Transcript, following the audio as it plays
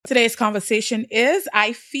Today's conversation is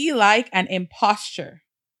I feel like an imposter.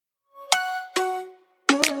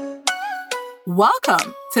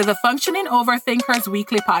 Welcome to the Functioning Overthinkers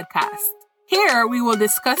Weekly Podcast. Here we will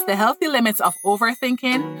discuss the healthy limits of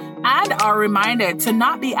overthinking and are reminded to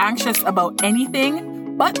not be anxious about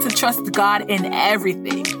anything, but to trust God in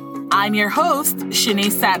everything. I'm your host,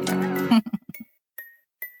 Shanae Sadler.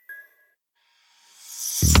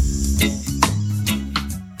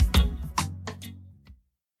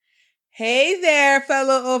 Hey there,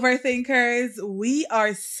 fellow overthinkers. We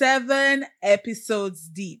are 7 episodes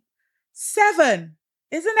deep. 7.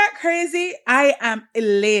 Isn't that crazy? I am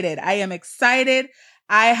elated. I am excited.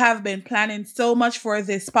 I have been planning so much for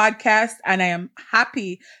this podcast, and I am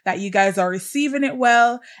happy that you guys are receiving it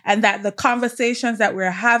well and that the conversations that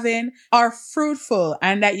we're having are fruitful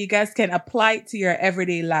and that you guys can apply it to your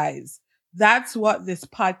everyday lives. That's what this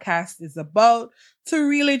podcast is about, to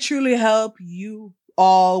really, truly help you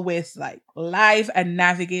all with life and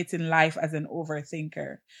navigating life as an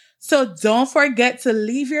overthinker. So don't forget to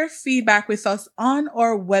leave your feedback with us on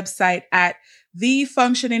our website at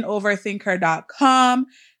thefunctioningoverthinker.com,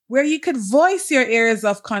 where you could voice your areas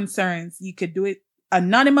of concerns. You could do it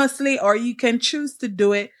anonymously, or you can choose to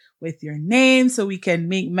do it with your name so we can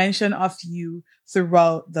make mention of you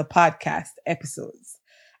throughout the podcast episodes.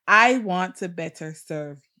 I want to better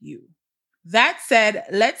serve you. That said,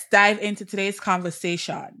 let's dive into today's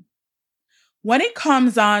conversation. When it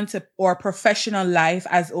comes on to our professional life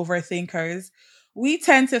as overthinkers, we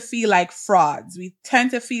tend to feel like frauds. We tend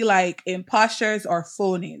to feel like imposters or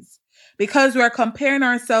phonies because we're comparing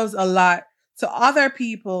ourselves a lot to other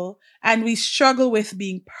people, and we struggle with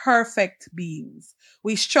being perfect beings.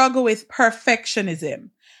 We struggle with perfectionism.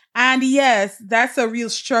 And yes, that's a real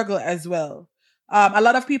struggle as well. A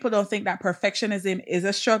lot of people don't think that perfectionism is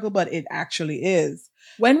a struggle, but it actually is.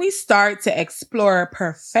 When we start to explore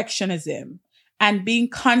perfectionism and being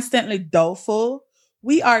constantly doubtful,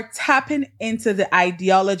 we are tapping into the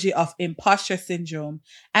ideology of imposter syndrome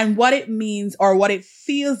and what it means or what it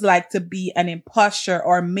feels like to be an imposter,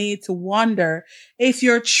 or made to wonder if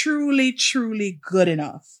you're truly, truly good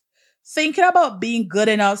enough. Thinking about being good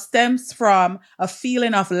enough stems from a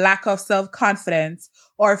feeling of lack of self-confidence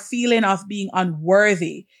or feeling of being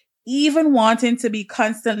unworthy. Even wanting to be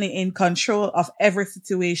constantly in control of every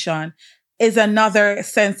situation is another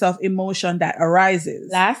sense of emotion that arises.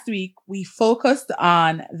 Last week, we focused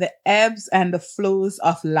on the ebbs and the flows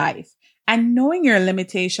of life and knowing your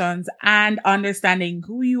limitations and understanding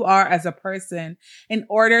who you are as a person in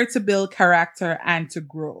order to build character and to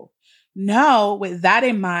grow. Now, with that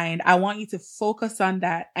in mind, I want you to focus on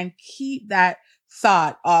that and keep that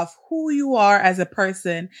thought of who you are as a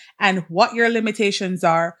person and what your limitations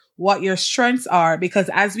are, what your strengths are, because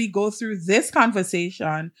as we go through this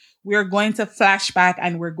conversation, we're going to flash back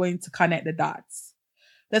and we're going to connect the dots.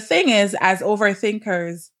 The thing is, as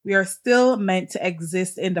overthinkers, we are still meant to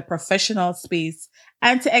exist in the professional space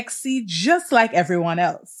and to exceed just like everyone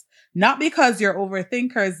else. Not because you're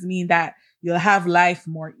overthinkers mean that you'll have life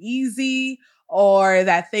more easy, or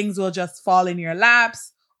that things will just fall in your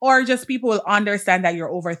laps, or just people will understand that you're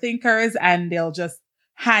overthinkers and they'll just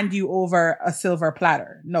hand you over a silver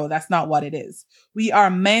platter. No, that's not what it is. We are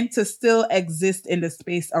meant to still exist in the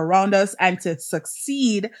space around us and to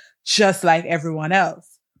succeed just like everyone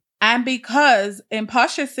else. And because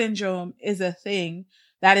imposter syndrome is a thing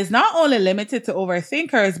that is not only limited to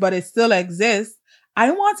overthinkers, but it still exists, I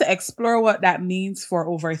want to explore what that means for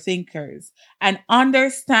overthinkers and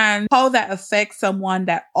understand how that affects someone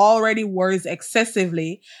that already worries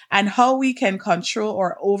excessively and how we can control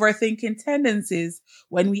our overthinking tendencies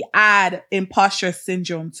when we add imposter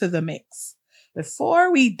syndrome to the mix. Before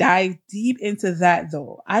we dive deep into that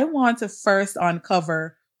though, I want to first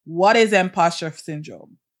uncover what is imposter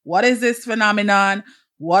syndrome. What is this phenomenon?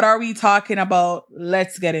 What are we talking about?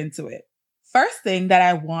 Let's get into it. First thing that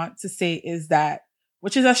I want to say is that,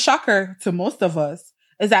 which is a shocker to most of us,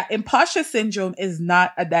 is that imposter syndrome is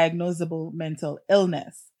not a diagnosable mental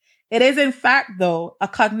illness. It is, in fact, though, a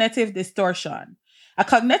cognitive distortion. A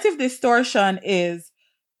cognitive distortion is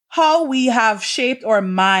how we have shaped our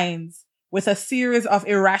minds with a series of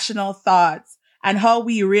irrational thoughts and how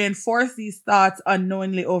we reinforce these thoughts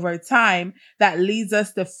unknowingly over time that leads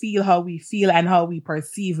us to feel how we feel and how we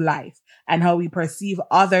perceive life and how we perceive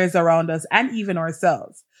others around us and even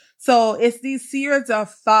ourselves. So it's these series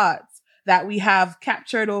of thoughts that we have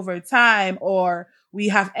captured over time or we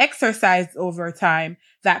have exercised over time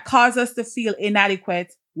that cause us to feel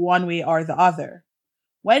inadequate one way or the other.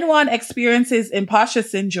 When one experiences imposter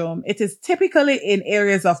syndrome, it is typically in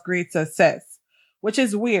areas of great success, which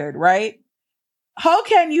is weird, right? How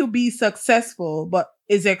can you be successful but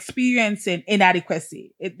is experiencing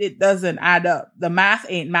inadequacy. It doesn't add up. The math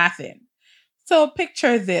ain't mathing. So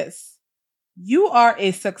picture this. You are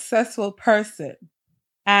a successful person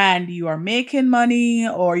and you are making money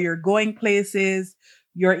or you're going places.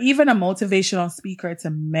 You're even a motivational speaker to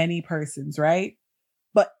many persons, right?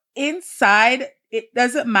 But inside, it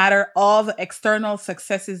doesn't matter all the external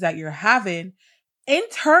successes that you're having.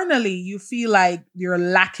 Internally, you feel like you're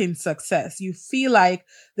lacking success. You feel like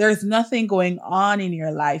there's nothing going on in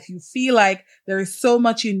your life. You feel like there is so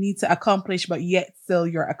much you need to accomplish, but yet still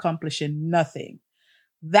you're accomplishing nothing.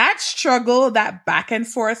 That struggle, that back and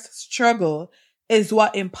forth struggle is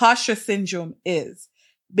what imposter syndrome is.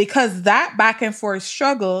 Because that back and forth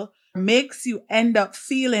struggle makes you end up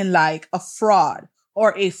feeling like a fraud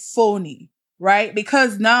or a phony, right?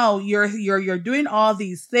 Because now you're doing all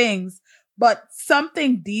these things, but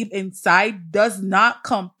something deep inside does not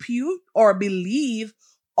compute or believe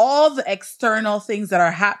all the external things that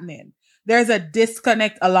are happening. There's a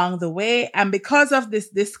disconnect along the way. And because of this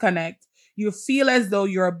disconnect, you feel as though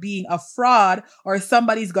you're being a fraud or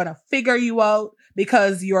somebody's going to figure you out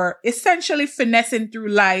because you're essentially finessing through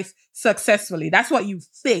life successfully. That's what you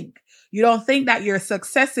think. You don't think that your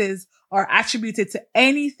successes are attributed to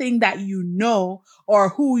anything that you know or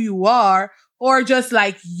who you are or just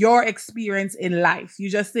like your experience in life. You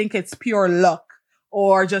just think it's pure luck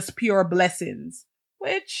or just pure blessings,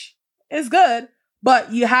 which is good.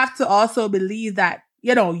 But you have to also believe that,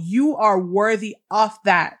 you are worthy of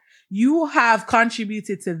that. You have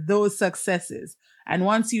contributed to those successes. And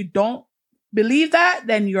once you don't believe that,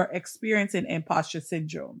 then you're experiencing imposter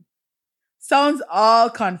syndrome. Sounds all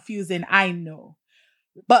confusing, I know.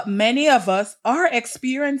 But many of us are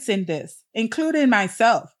experiencing this, including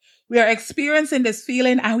myself. We are experiencing this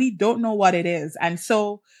feeling and we don't know what it is. And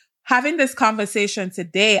so having this conversation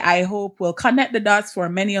today, I hope will connect the dots for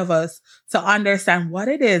many of us to understand what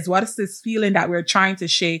it is. What is this feeling that we're trying to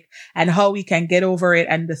shake and how we can get over it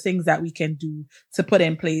and the things that we can do to put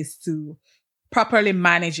in place to properly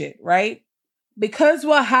manage it, right? Because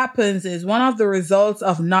what happens is one of the results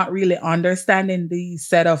of not really understanding the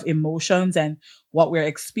set of emotions and what we're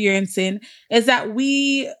experiencing is that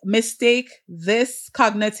we mistake this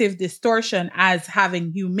cognitive distortion as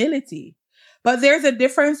having humility. But there's a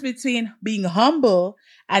difference between being humble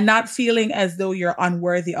and not feeling as though you're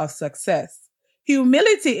unworthy of success.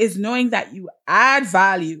 Humility is knowing that you add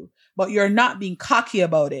value, but you're not being cocky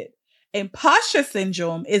about it. Imposter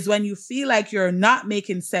syndrome is when you feel like you're not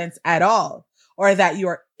making sense at all or that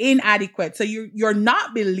you're inadequate. So you're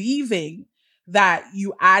not believing that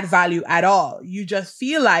you add value at all. You just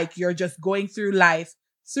feel like you're just going through life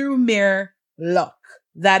through mere luck.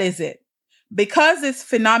 That is it. Because this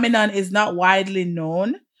phenomenon is not widely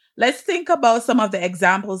known, let's think about some of the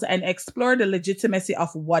examples and explore the legitimacy of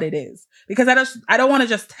what it is. Because I don't want to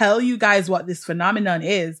just tell you guys what this phenomenon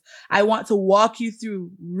is. I want to walk you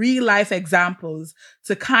through real life examples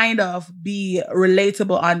to kind of be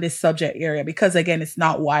relatable on this subject area. Because again, it's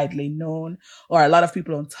not widely known or a lot of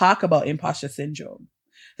people don't talk about imposter syndrome.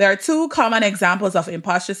 There are two common examples of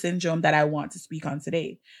imposter syndrome that I want to speak on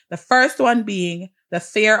today. The first one being the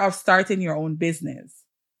fear of starting your own business.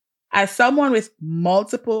 As someone with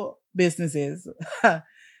multiple businesses,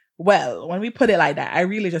 well, when we put it like that, I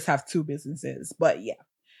really just have two businesses. But yeah,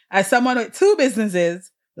 as someone with two businesses,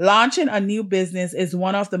 launching a new business is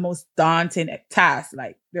one of the most daunting tasks.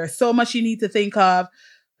 Like there's so much you need to think of.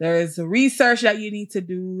 There's research that you need to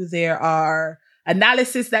do. There are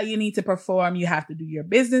analysis that you need to perform. You have to do your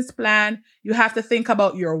business plan. You have to think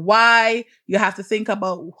about your why. You have to think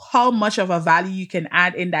about how much of a value you can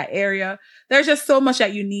add in that area. There's just so much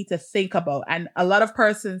that you need to think about. And a lot of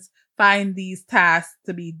persons find these tasks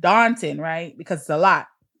to be daunting, right? Because it's a lot.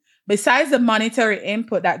 Besides the monetary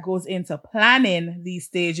input that goes into planning these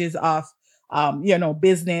stages of,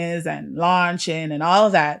 business and launching and all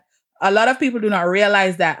of that, a lot of people do not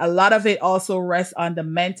realize that a lot of it also rests on the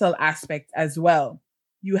mental aspect as well.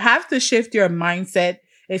 You have to shift your mindset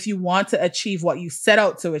if you want to achieve what you set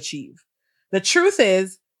out to achieve. The truth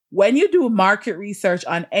is, when you do market research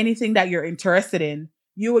on anything that you're interested in,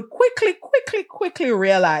 you would quickly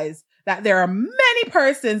realize that there are many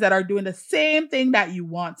persons that are doing the same thing that you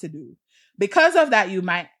want to do. Because of that, you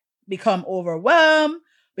might become overwhelmed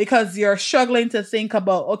because you're struggling to think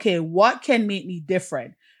about, okay, what can make me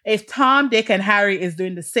different? If Tom, Dick, and Harry is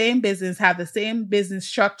doing the same business, have the same business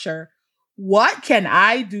structure, what can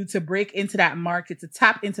I do to break into that market, to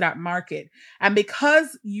tap into that market? And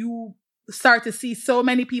because you start to see so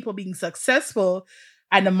many people being successful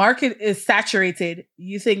and the market is saturated,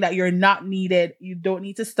 you think that you're not needed. You don't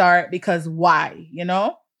need to start because why,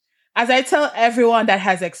 As I tell everyone that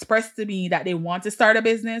has expressed to me that they want to start a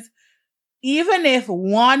business, even if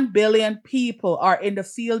 1 billion people are in the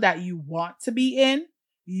field that you want to be in,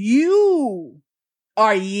 you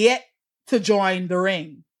are yet to join the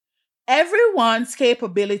ring. Everyone's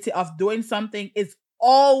capability of doing something is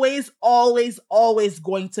always, always, always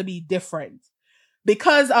going to be different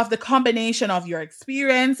because of the combination of your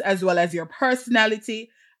experience as well as your personality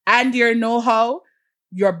and your know-how.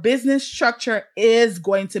 Your business structure is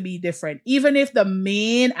going to be different. Even if the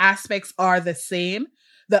main aspects are the same,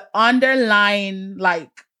 the underlying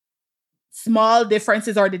small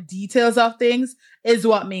differences or the details of things is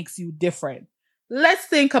what makes you different. Let's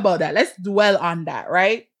think about that. Let's dwell on that,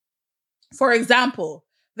 right? For example,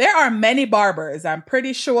 there are many barbers. I'm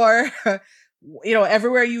pretty sure,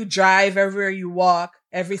 everywhere you drive, everywhere you walk,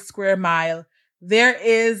 every square mile, there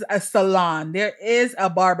is a salon. There is a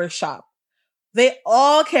barber shop. They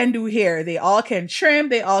all can do hair. They all can trim.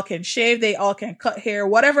 They all can shave. They all can cut hair,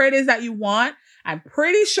 whatever it is that you want. I'm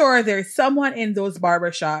pretty sure there's someone in those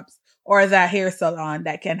barber shops or that hair salon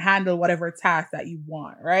that can handle whatever task that you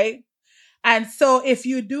want, right? And so if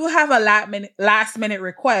you do have a last minute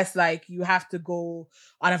request, like you have to go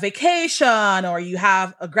on a vacation or you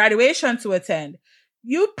have a graduation to attend,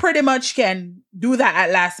 you pretty much can do that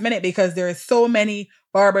at last minute because there are so many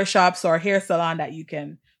barbershops or hair salon that you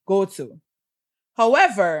can go to.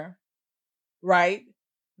 However, right,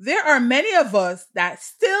 there are many of us that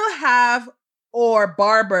still have or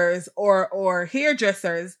barbers or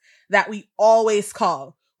hairdressers that we always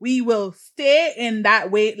call. We will stay in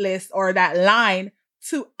that wait list or that line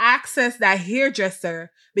to access that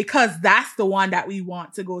hairdresser because that's the one that we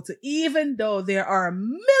want to go to, even though there are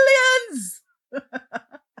millions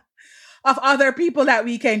of other people that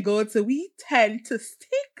we can go to. We tend to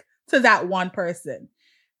stick to that one person.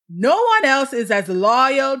 No one else is as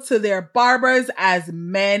loyal to their barbers as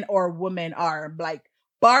men or women are. Like,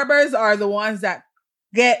 barbers are the ones that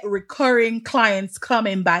get recurring clients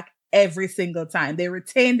coming back every single time. They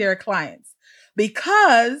retain their clients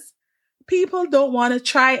because people don't want to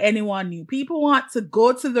try anyone new. People want to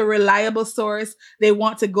go to the reliable source. They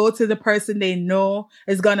want to go to the person they know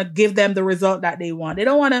is going to give them the result that they want. They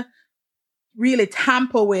don't want to really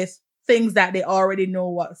tamper with things that they already know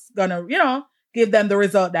what's going to, give them the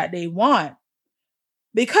result that they want.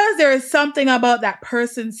 Because there is something about that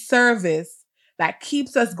person's service that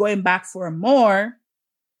keeps us going back for more,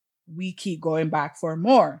 we keep going back for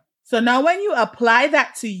more. So now when you apply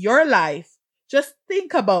that to your life, just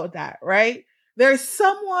think about that, right? There's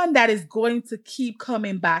someone that is going to keep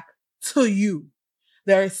coming back to you.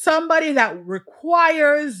 There is somebody that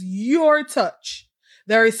requires your touch.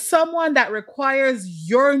 There is someone that requires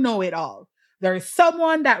your know-it-all. There is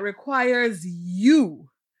someone that requires you.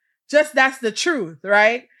 Just that's the truth,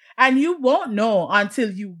 right? And you won't know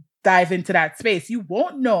until you dive into that space. You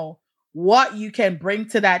won't know what you can bring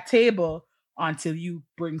to that table until you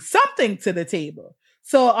bring something to the table.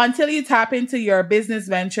 So until you tap into your business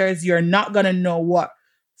ventures, you're not going to know what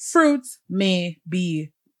fruits may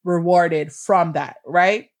be rewarded from that,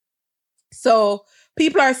 right? So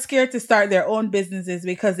people are scared to start their own businesses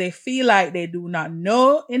because they feel like they do not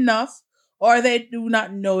know enough or they do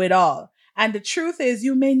not know it all. And the truth is,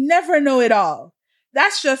 you may never know it all.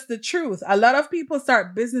 That's just the truth. A lot of people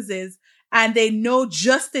start businesses and they know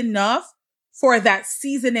just enough for that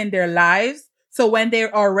season in their lives. So when they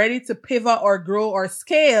are ready to pivot or grow or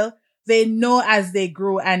scale, they know as they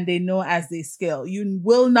grow and they know as they scale. You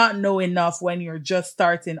will not know enough when you're just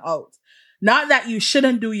starting out. Not that you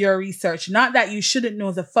shouldn't do your research, not that you shouldn't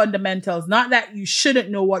know the fundamentals, not that you shouldn't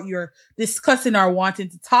know what you're discussing or wanting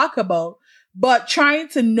to talk about, but trying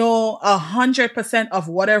to know 100% of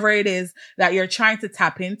whatever it is that you're trying to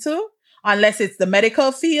tap into, unless it's the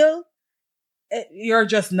medical field, you're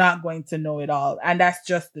just not going to know it all. And that's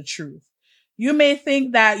just the truth. You may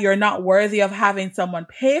think that you're not worthy of having someone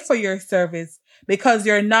pay for your service because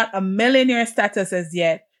you're not a millionaire status as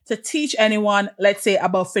yet to teach anyone, let's say,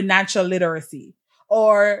 about financial literacy.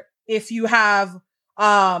 Or if you have,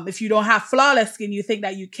 if you don't have flawless skin, you think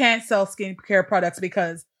that you can't sell skincare products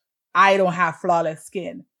because I don't have flawless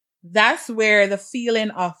skin. That's where the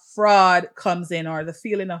feeling of fraud comes in, or the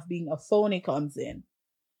feeling of being a phony comes in.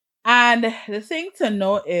 And the thing to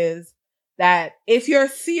know is that if you're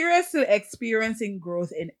seriously experiencing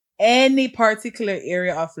growth in any particular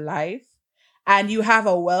area of life and you have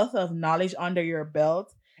a wealth of knowledge under your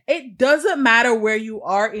belt, it doesn't matter where you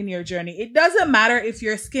are in your journey. It doesn't matter if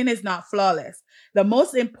your skin is not flawless. The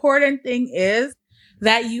most important thing is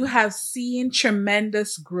that you have seen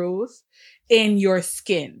tremendous growth in your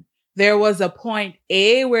skin. There was a point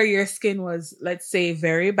A where your skin was, let's say,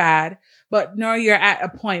 very bad, but now you're at a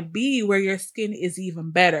point B where your skin is even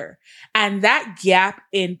better. And that gap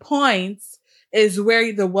in points is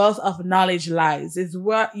where the wealth of knowledge lies, is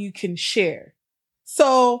what you can share.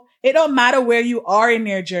 So it don't matter where you are in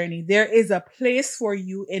your journey. There is a place for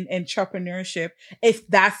you in entrepreneurship if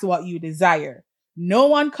that's what you desire. No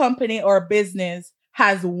one company or business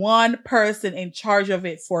has one person in charge of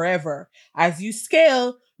it forever. As you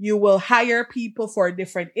scale, you will hire people for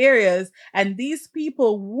different areas, and these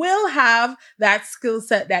people will have that skill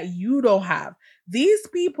set that you don't have. These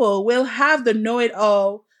people will have the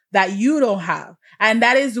know-it-all that you don't have. And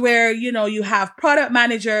that is where, you have product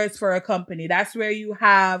managers for a company. That's where you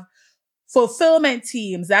have fulfillment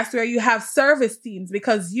teams. That's where you have service teams,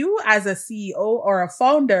 because you as a CEO or a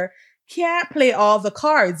founder can't play all the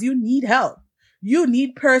cards. You need help. You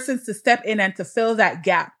need persons to step in and to fill that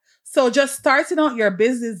gap. So just starting out your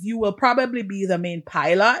business, you will probably be the main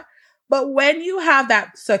pilot. But when you have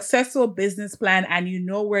that successful business plan and you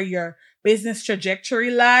know where your business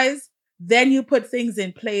trajectory lies, then you put things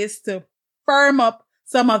in place to firm up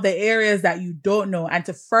some of the areas that you don't know and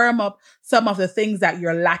to firm up some of the things that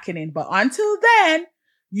you're lacking in. But until then,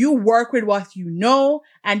 you work with what you know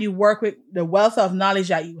and you work with the wealth of knowledge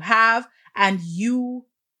that you have, and you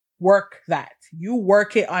work that. You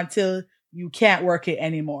work it until you can't work it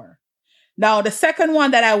anymore. Now, the second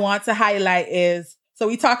one that I want to highlight is, so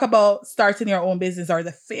we talk about starting your own business or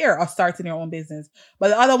the fear of starting your own business, but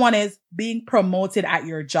the other one is being promoted at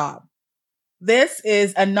your job. This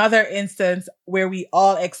is another instance where we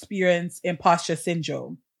all experience imposter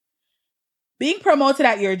syndrome. Being promoted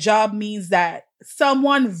at your job means that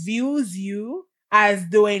someone views you as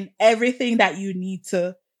doing everything that you need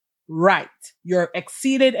to right. You're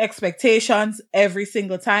exceeded expectations every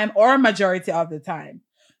single time or majority of the time.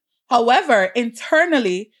 However,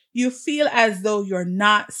 internally, you feel as though you're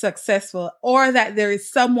not successful or that there is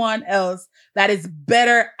someone else that is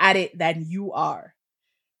better at it than you are.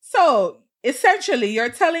 So essentially, you're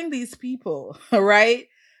telling these people, right,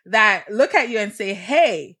 that look at you and say,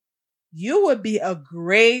 hey, you would be a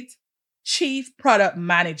great chief product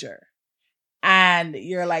manager. And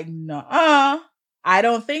you're like, no, I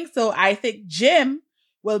don't think so. I think Jim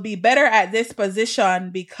will be better at this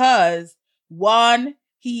position because 1,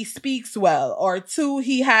 he speaks well, or 2,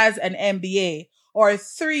 he has an MBA, or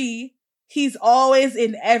 3, he's always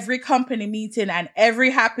in every company meeting and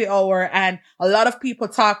every happy hour, and a lot of people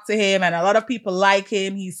talk to him and a lot of people like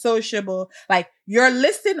him. He's sociable. Like, you're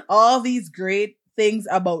listing all these great things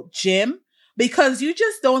about Jim because you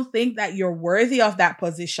just don't think that you're worthy of that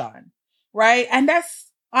position, right? And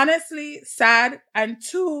that's honestly sad. And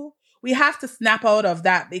 2, we have to snap out of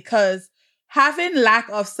that, because having lack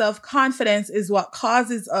of self-confidence is what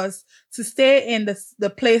causes us to stay in the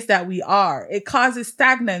place that we are. It causes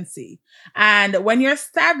stagnancy. And when you're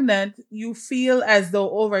stagnant, you feel as though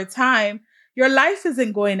over time, your life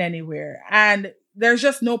isn't going anywhere and there's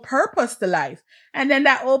just no purpose to life. And then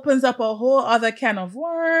that opens up a whole other can of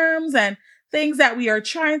worms and things that we are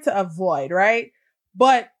trying to avoid, right?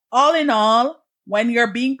 But all in all, when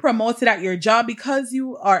you're being promoted at your job because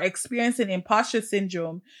you are experiencing imposter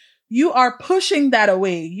syndrome, you are pushing that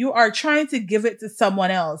away. You are trying to give it to someone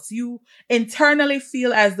else. You internally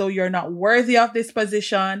feel as though you're not worthy of this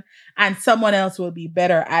position and someone else will be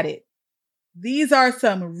better at it. These are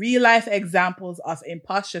some real life examples of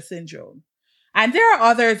imposter syndrome. And there are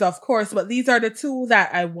others, of course, but these are the 2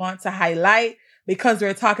 that I want to highlight because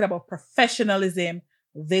we're talking about professionalism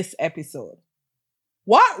this episode.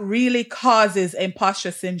 What really causes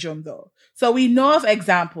imposter syndrome though? So we know of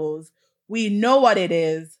examples. We know what it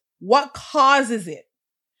is. What causes it?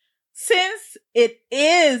 Since it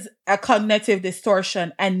is a cognitive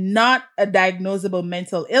distortion and not a diagnosable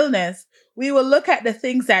mental illness, we will look at the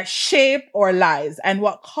things that shape our lives and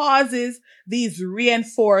what causes these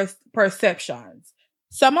reinforced perceptions.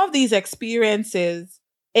 Some of these experiences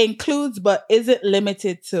includes but isn't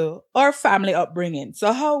limited to our family upbringing.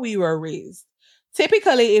 So how we were raised.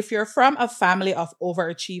 Typically, if you're from a family of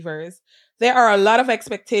overachievers, there are a lot of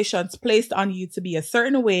expectations placed on you to be a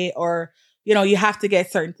certain way, or, you have to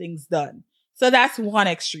get certain things done. So that's one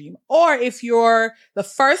extreme. Or if you're the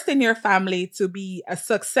first in your family to be a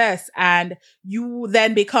success and you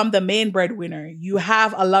then become the main breadwinner, you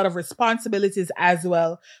have a lot of responsibilities as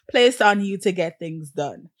well placed on you to get things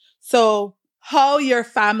done. So how your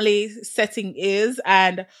family setting is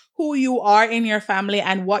and who you are in your family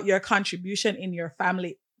and what your contribution in your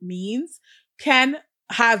family means can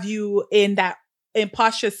have you in that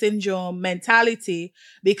imposter syndrome mentality,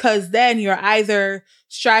 because then you're either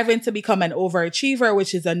striving to become an overachiever,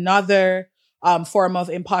 which is another form of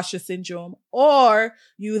imposter syndrome, or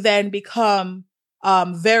you then become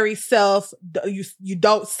very you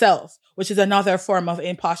doubt self, which is another form of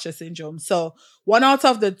imposter syndrome. So one out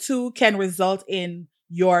of the two can result in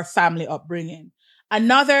your family upbringing.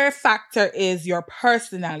 Another factor is your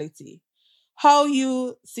personality, how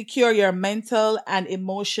you secure your mental and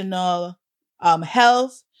emotional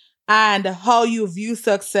health, and how you view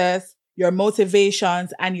success, your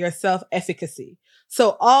motivations, and your self-efficacy.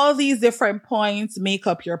 So all these different points make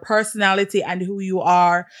up your personality and who you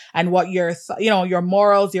are and what your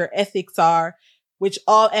morals, your ethics are, which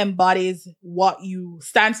all embodies what you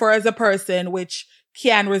stand for as a person, which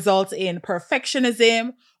can result in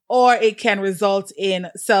perfectionism, or it can result in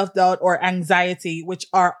self-doubt or anxiety, which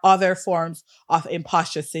are other forms of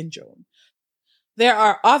imposter syndrome. There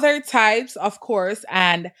are other types, of course,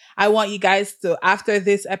 and I want you guys to, after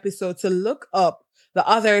this episode, to look up the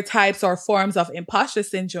other types or forms of imposter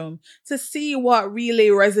syndrome to see what really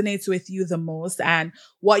resonates with you the most and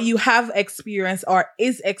what you have experienced or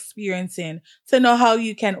is experiencing to know how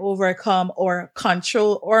you can overcome or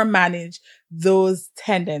control or manage those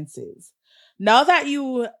tendencies. Now that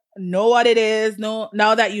you know what it is, now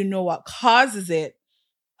that you know what causes it,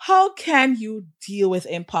 how can you deal with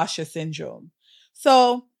imposter syndrome?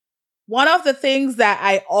 So one of the things that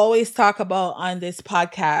I always talk about on this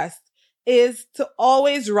podcast is to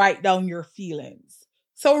always write down your feelings.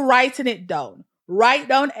 So writing it down, write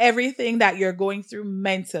down everything that you're going through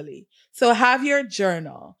mentally. So have your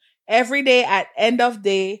journal every day at end of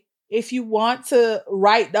day. If you want to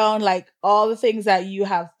write down like all the things that you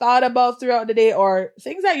have thought about throughout the day or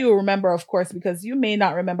things that you remember, of course, because you may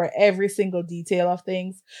not remember every single detail of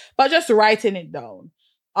things, but just writing it down.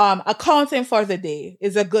 Accounting for the day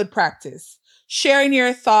is a good practice. Sharing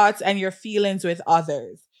your thoughts and your feelings with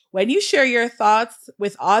others. When you share your thoughts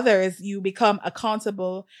with others, you become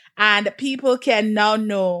accountable and people can now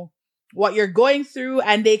know what you're going through,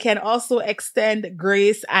 and they can also extend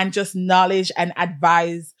grace and just knowledge and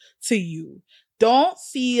advice to you. Don't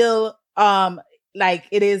feel like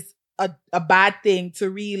it is a bad thing to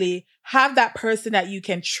really have that person that you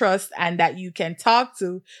can trust and that you can talk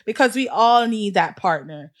to, because we all need that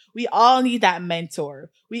partner. We all need that mentor.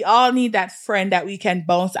 We all need that friend that we can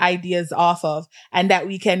bounce ideas off of and that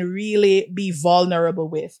we can really be vulnerable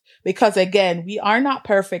with. Because again, we are not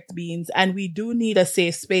perfect beings and we do need a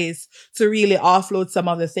safe space to really offload some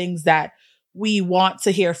of the things that we want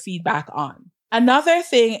to hear feedback on. Another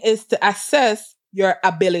thing is to assess your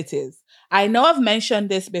abilities. I know I've mentioned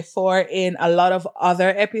this before in a lot of other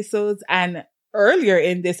episodes and earlier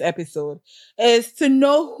in this episode, is to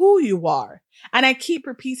know who you are. And I keep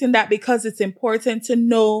repeating that because it's important to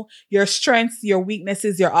know your strengths, your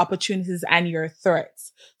weaknesses, your opportunities, and your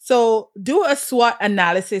threats. So do a SWOT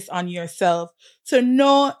analysis on yourself to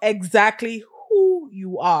know exactly who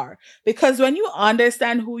you are. Because when you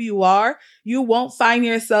understand who you are, you won't find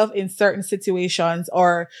yourself in certain situations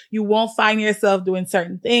or you won't find yourself doing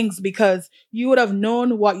certain things because you would have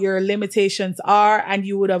known what your limitations are and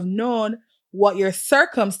you would have known what your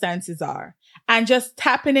circumstances are. And just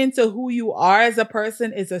tapping into who you are as a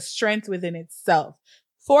person is a strength within itself.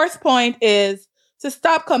 Fourth point is to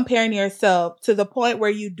stop comparing yourself to the point where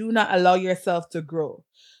you do not allow yourself to grow.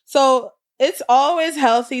 So it's always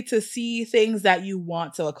healthy to see things that you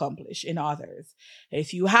want to accomplish in others.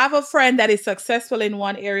 If you have a friend that is successful in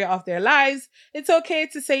one area of their lives, it's okay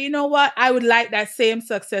to say, you know what, I would like that same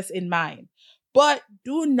success in mine. But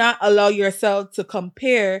do not allow yourself to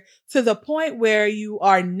compare to the point where you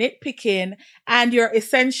are nitpicking and you're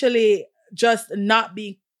essentially just not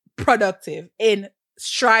being productive in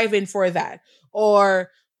striving for that or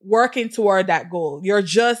working toward that goal. You're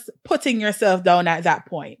just putting yourself down at that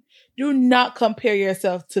point. Do not compare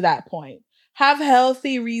yourself to that point. Have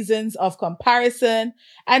healthy reasons of comparison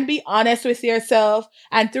and be honest with yourself.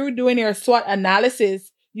 And through doing your SWOT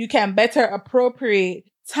analysis, you can better appropriate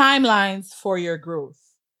timelines for your growth.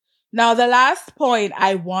 Now, the last point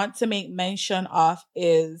I want to make mention of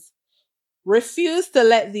is refuse to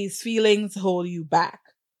let these feelings hold you back.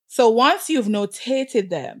 So once you've notated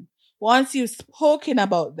them, once you've spoken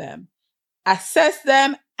about them, assess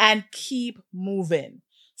them and keep moving.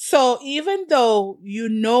 So even though you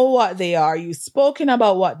know what they are, you've spoken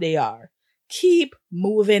about what they are, keep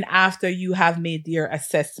moving after you have made your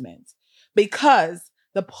assessment. Because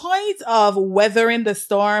the point of weathering the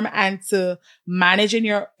storm and to managing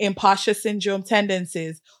your imposter syndrome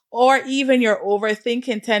tendencies or even your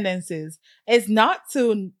overthinking tendencies is not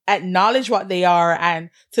to acknowledge what they are and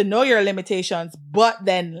to know your limitations, but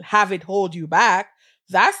then have it hold you back.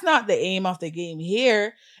 That's not the aim of the game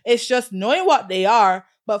here. It's just knowing what they are,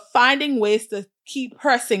 but finding ways to keep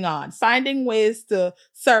pressing on, finding ways to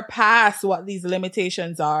surpass what these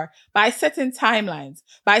limitations are by setting timelines,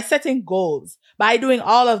 by setting goals, by doing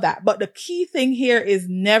all of that. But the key thing here is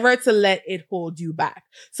never to let it hold you back.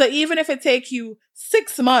 So even if it takes you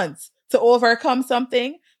 6 months to overcome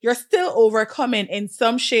something, you're still overcoming in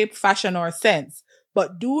some shape, fashion, or sense.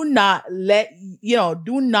 But do not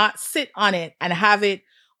do not sit on it and have it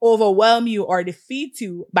overwhelm you or defeat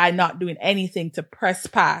you by not doing anything to press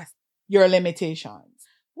past your limitations.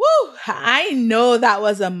 Woo! I know that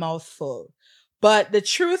was a mouthful, but the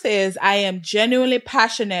truth is I am genuinely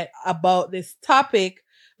passionate about this topic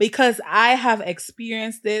because I have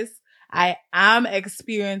experienced this. I am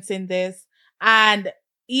experiencing this. And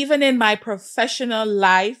even in my professional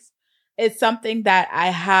life, it's something that I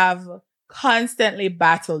have constantly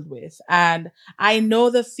battled with. And I know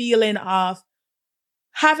the feeling of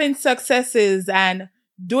having successes and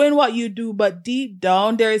doing what you do, but deep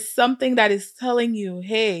down, there is something that is telling you,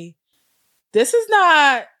 hey, this is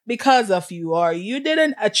not because of you, or you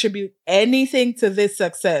didn't attribute anything to this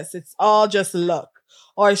success. It's all just luck,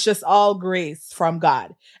 or it's just all grace from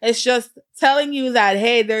God. It's just telling you that,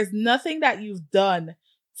 hey, there's nothing that you've done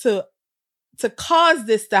to cause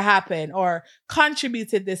this to happen or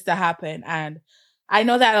contributed this to happen. And I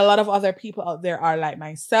know that a lot of other people out there are like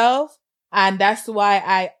myself. And that's why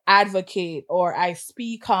I advocate or I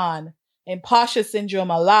speak on imposter syndrome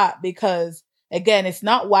a lot, because again, it's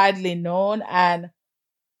not widely known and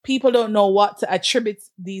people don't know what to attribute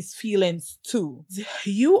these feelings to.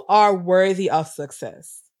 You are worthy of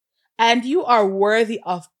success and you are worthy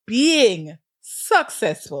of being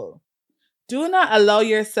successful. Do not allow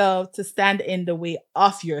yourself to stand in the way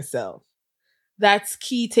of yourself. That's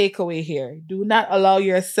key takeaway here. Do not allow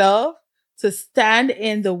yourself to stand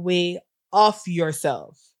in the way of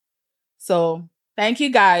yourself. So thank you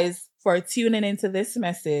guys for tuning into this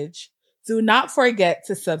message. Do not forget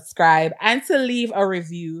to subscribe and to leave a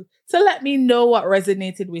review to let me know what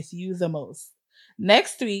resonated with you the most.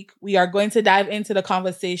 Next week, we are going to dive into the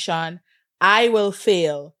conversation, I will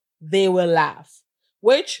fail, they will laugh,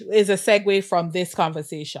 which is a segue from this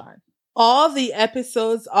conversation. All the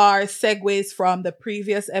episodes are segues from the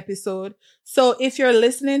previous episode. So if you're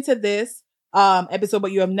listening to this episode,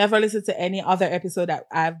 but you have never listened to any other episode that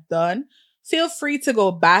I've done, feel free to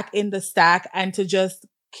go back in the stack and to just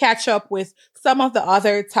catch up with some of the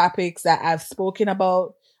other topics that I've spoken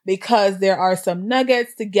about, because there are some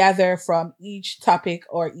nuggets to gather from each topic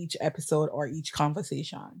or each episode or each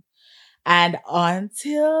conversation. And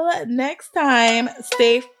until next time,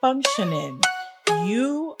 stay functioning.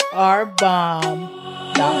 You are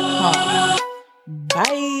bomb.com.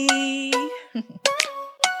 Bye.